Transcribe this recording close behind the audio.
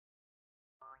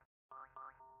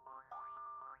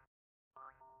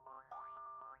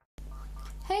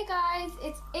Hey guys,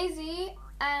 it's Izzy,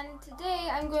 and today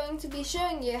I'm going to be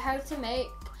showing you how to make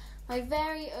my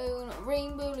very own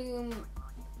rainbow loom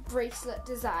bracelet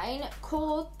design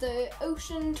called the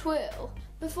Ocean Twirl.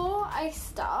 Before I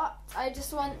start, I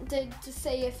just wanted to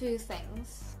say a few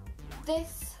things.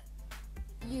 This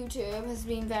YouTube has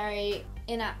been very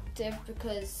inactive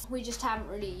because we just haven't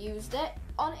really used it.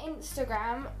 On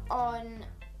Instagram, on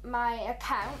my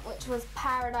account, which was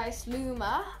Paradise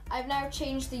Loomer, I've now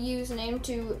changed the username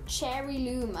to Cherry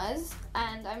Loomers,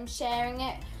 and I'm sharing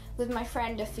it with my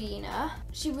friend Athena.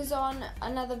 She was on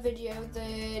another video,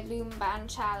 the Loom Band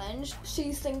Challenge.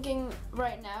 She's thinking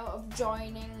right now of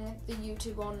joining the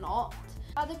YouTube or not.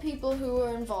 Other people who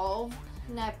were involved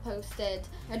never posted.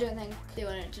 I don't think they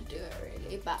wanted to do it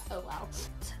really, but oh well.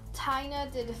 Tina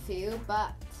did a few,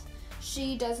 but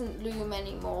she doesn't loom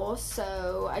anymore,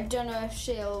 so I don't know if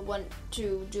she'll want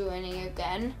to do any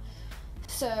again.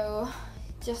 So,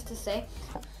 just to say.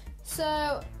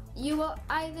 So, you will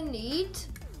either need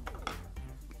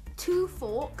 2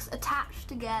 forks attached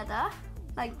together,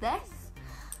 like this,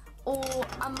 or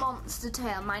a monster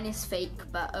tail. Mine is fake,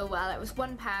 but oh well, it was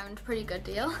 £1, pretty good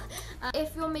deal.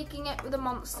 If you're making it with a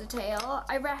monster tail,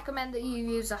 I recommend that you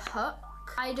use a hook.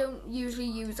 I don't usually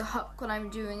use a hook when I'm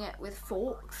doing it with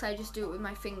forks. I just do it with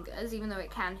my fingers, even though it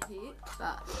can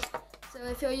hurt. So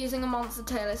if you're using a monster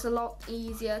tail, it's a lot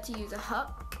easier to use a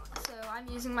hook. So I'm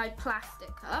using my plastic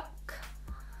hook.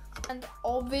 And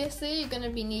obviously you're going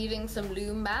to be needing some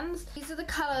loom bands. These are the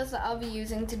colours that I'll be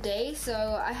using today.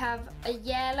 So I have a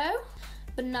yellow,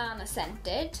 banana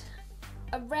scented,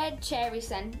 a red cherry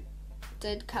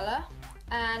scented colour,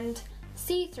 and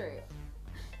see-through.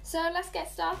 So let's get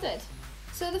started.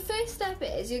 So the first step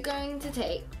is you're going to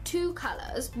take 2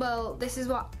 colours. Well, this is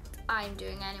what I'm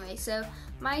doing anyway. So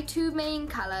my 2 main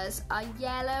colours are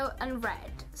yellow and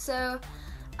red. So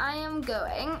I am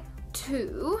going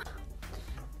to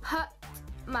put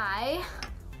my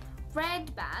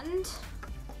red band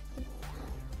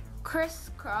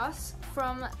crisscross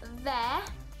from there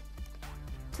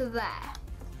to there.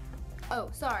 Oh,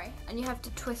 sorry, and you have to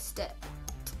twist it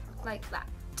like that.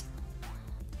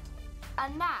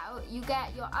 And now you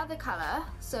get your other colour,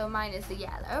 so mine is the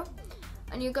yellow,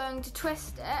 and you're going to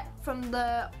twist it from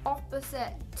the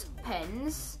opposite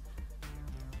pins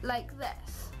like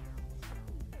this.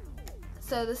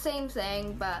 So the same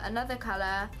thing, but another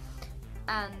colour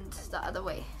and the other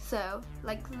way, so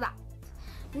like that.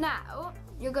 Now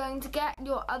you're going to get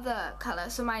your other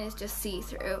colour, so mine is just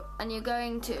see-through, and you're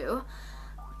going to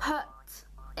put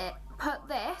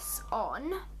this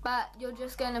on, but you're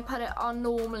just going to put it on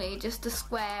normally, just a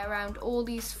square around all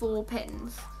these 4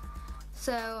 pins.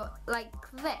 So like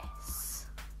this.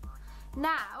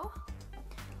 Now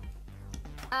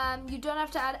you don't have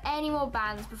to add any more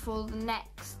bands before the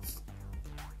next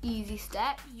easy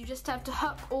step. You just have to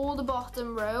hook all the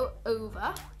bottom row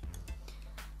over.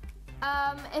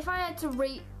 If I had to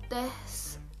rate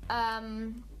this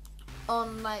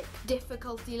on like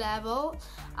difficulty level,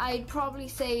 I'd probably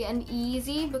say an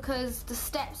easy, because the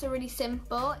steps are really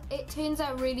simple. It turns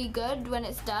out really good when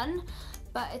it's done,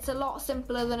 but it's a lot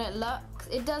simpler than it looks.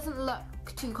 It doesn't look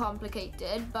too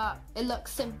complicated, but it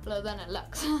looks simpler than it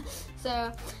looks.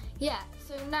 So yeah,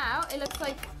 so now it looks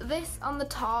like this on the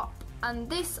top and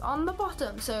this on the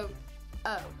bottom. So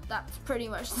oh, that's pretty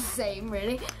much the same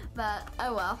really, but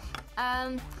oh well.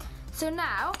 So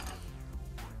now,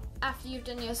 after you've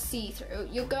done your see-through,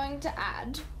 you're going to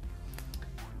add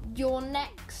your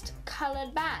next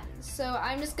coloured bands. So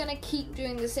I'm just going to keep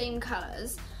doing the same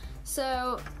colours.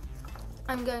 So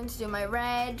I'm going to do my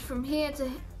red from here to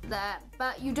there,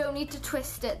 but you don't need to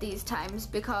twist it these times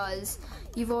because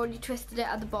you've already twisted it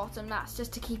at the bottom. That's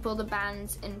just to keep all the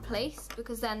bands in place,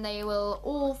 because then they will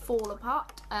all fall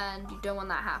apart and you don't want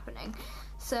that happening.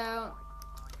 So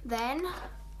then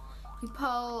you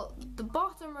pull the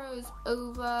bottom rows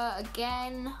over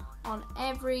again on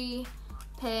every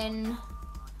pin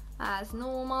as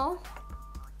normal.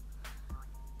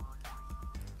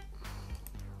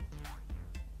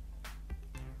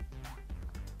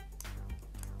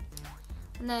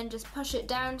 And then just push it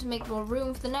down to make more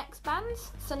room for the next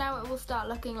bands. So now it will start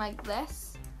looking like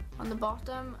this on the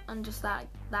bottom and just like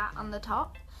that on the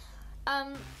top.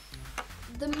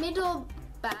 The middle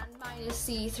band, mine is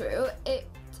see-through, it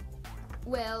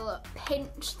will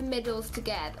pinch the middles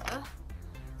together,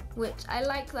 which I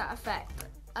like that effect.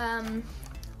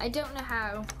 I don't know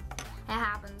how it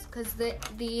happens because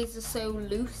these are so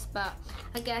loose, but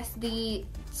I guess the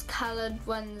coloured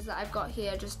ones that I've got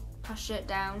here just push it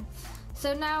down.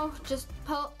 So now just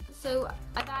pull, so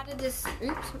I've added this,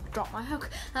 oops, dropped my hook.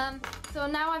 So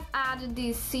now I've added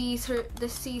these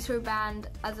see-through band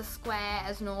as a square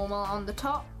as normal on the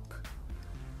top.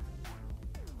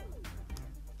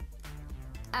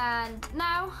 And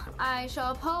now I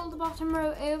shall pull the bottom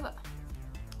row over.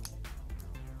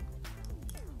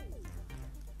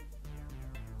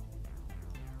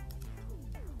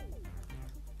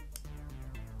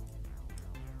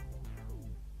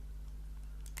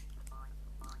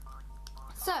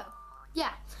 So,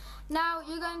 yeah, now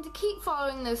you're going to keep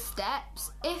following those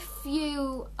steps. If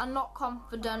you are not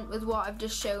confident with what I've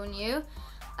just shown you,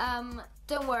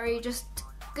 don't worry, just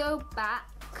go back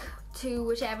to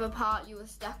whichever part you were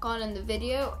stuck on in the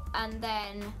video, and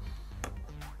then,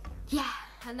 yeah,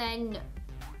 and then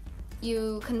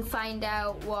you can find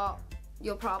out what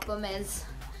your problem is.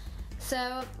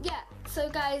 So, yeah, so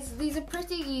guys, these are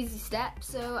pretty easy steps,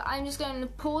 so I'm just going to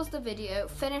pause the video,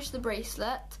 finish the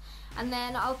bracelet, and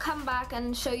then I'll come back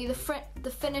and show you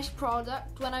the finished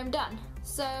product when I'm done.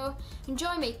 So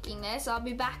enjoy making this. I'll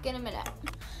be back in a minute.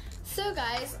 So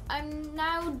guys, I'm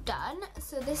now done.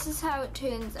 So this is how it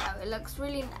turns out. It looks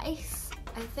really nice,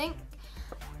 I think.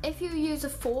 If you use a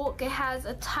fork, it has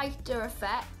a tighter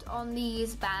effect on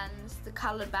these bands, the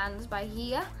coloured bands by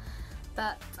here.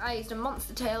 But I used a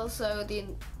monster tail, so the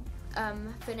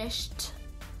finished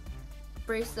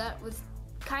bracelet was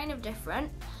kind of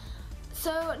different.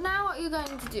 So now what you're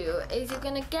going to do is you're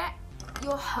going to get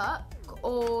your hook,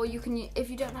 or you can, if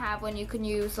you don't have one, you can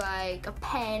use like a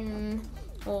pen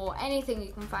or anything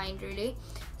you can find really.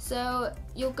 So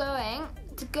you're going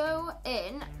to go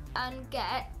in and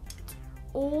get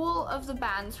all of the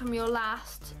bands from your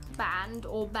last band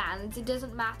or bands. It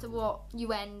doesn't matter what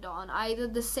you end on, either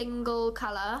the single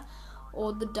colour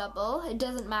or the double, it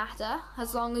doesn't matter,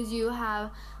 as long as you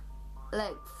have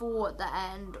like 4 at the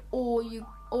end, or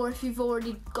if you've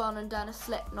already gone and done a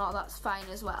slip knot, that's fine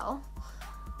as well.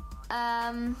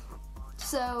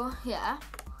 So yeah,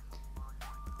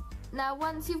 now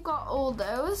once you've got all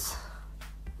those,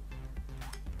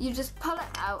 you just pull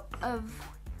it out of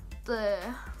the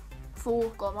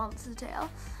fork or monster tail,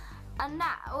 and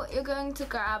now you're going to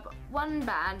grab one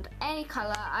band, any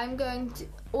colour.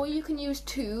 Or you can use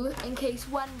 2 in case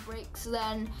one breaks,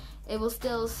 then it will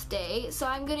still stay. So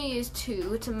I'm going to use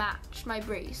 2 to match my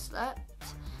bracelet.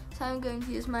 So I'm going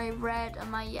to use my red and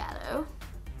my yellow.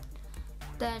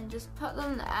 Then just put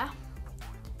them there.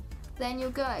 Then you're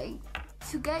going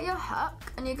to get your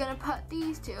hook, and you're going to put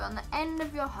these 2 on the end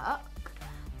of your hook.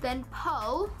 Then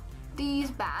pull these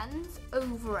bands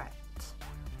over it.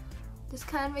 This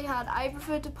can be hard. I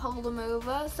prefer to pull them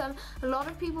over. A lot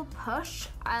of people push.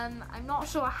 I'm not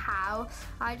sure how.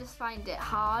 I just find it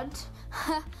hard.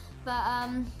 But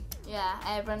yeah,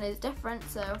 everyone is different.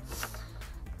 So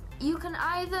you can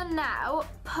either now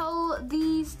pull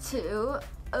these 2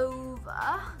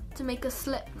 over to make a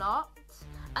slip knot.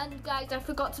 And guys, I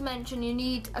forgot to mention you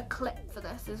need a clip for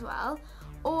this as well.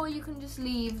 Or you can just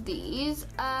leave these.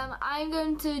 I'm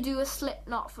going to do a slip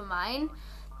knot for mine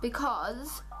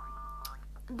because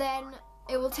then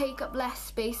it will take up less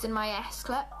space in my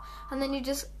S-clip. And then you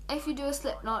just, if you do a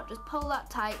slip knot, just pull that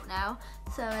tight now,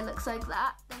 so it looks like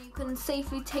that. Then you can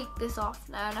safely take this off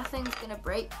now, nothing's gonna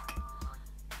break.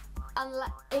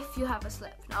 Unless, if you have a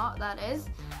slip knot, that is.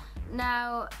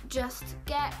 Now, just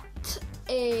get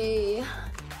a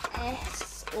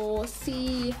S or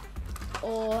C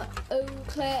or O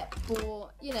clip, or,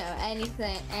 you know,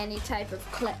 anything, any type of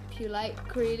clip you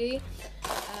like, really.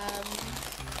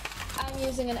 I'm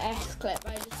using an S clip,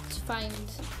 I just find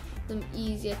them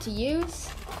easier to use.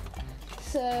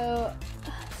 So,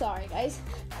 sorry guys.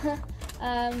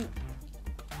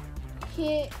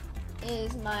 Here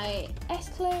is my S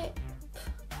clip,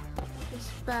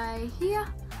 just by here.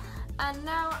 And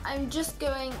now I'm just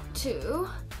going to,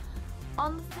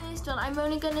 on the first one, I'm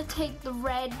only going to take the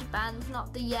red bands,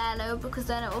 not the yellow, because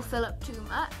then it will fill up too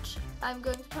much. I'm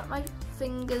going to put my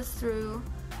fingers through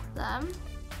them,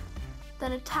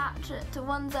 then attach it to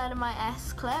one side of my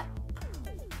S clip,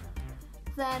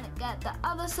 then get the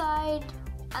other side,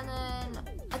 and then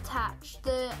attach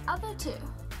the other 2.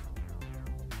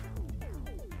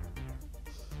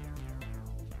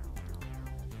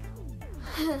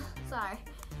 Sorry.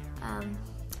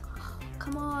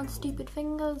 Come on, stupid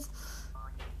fingers.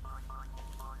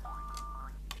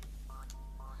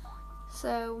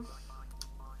 So,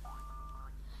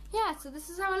 yeah, so this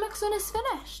is how it looks when it's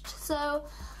finished. So,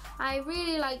 I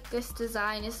really like this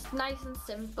design. It's nice and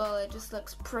simple. It just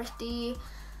looks pretty.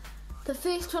 The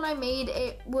first one I made,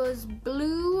 it was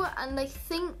blue and I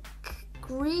think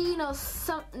green or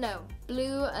something. No,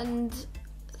 blue and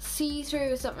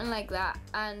see-through or something like that,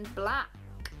 and black.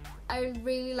 I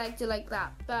really liked it like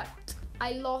that, but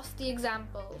I lost the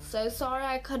example, so sorry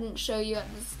I couldn't show you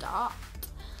at the start.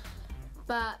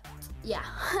 But yeah,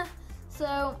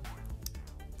 so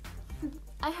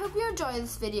I hope you enjoy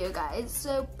this video, guys.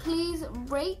 So please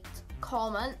rate,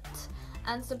 comment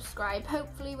and subscribe.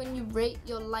 Hopefully when you rate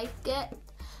you'll like it.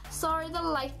 Sorry the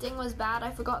lighting was bad,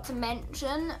 I forgot to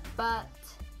mention, but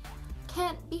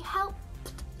can't be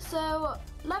helped. So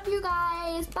love you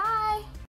guys, bye.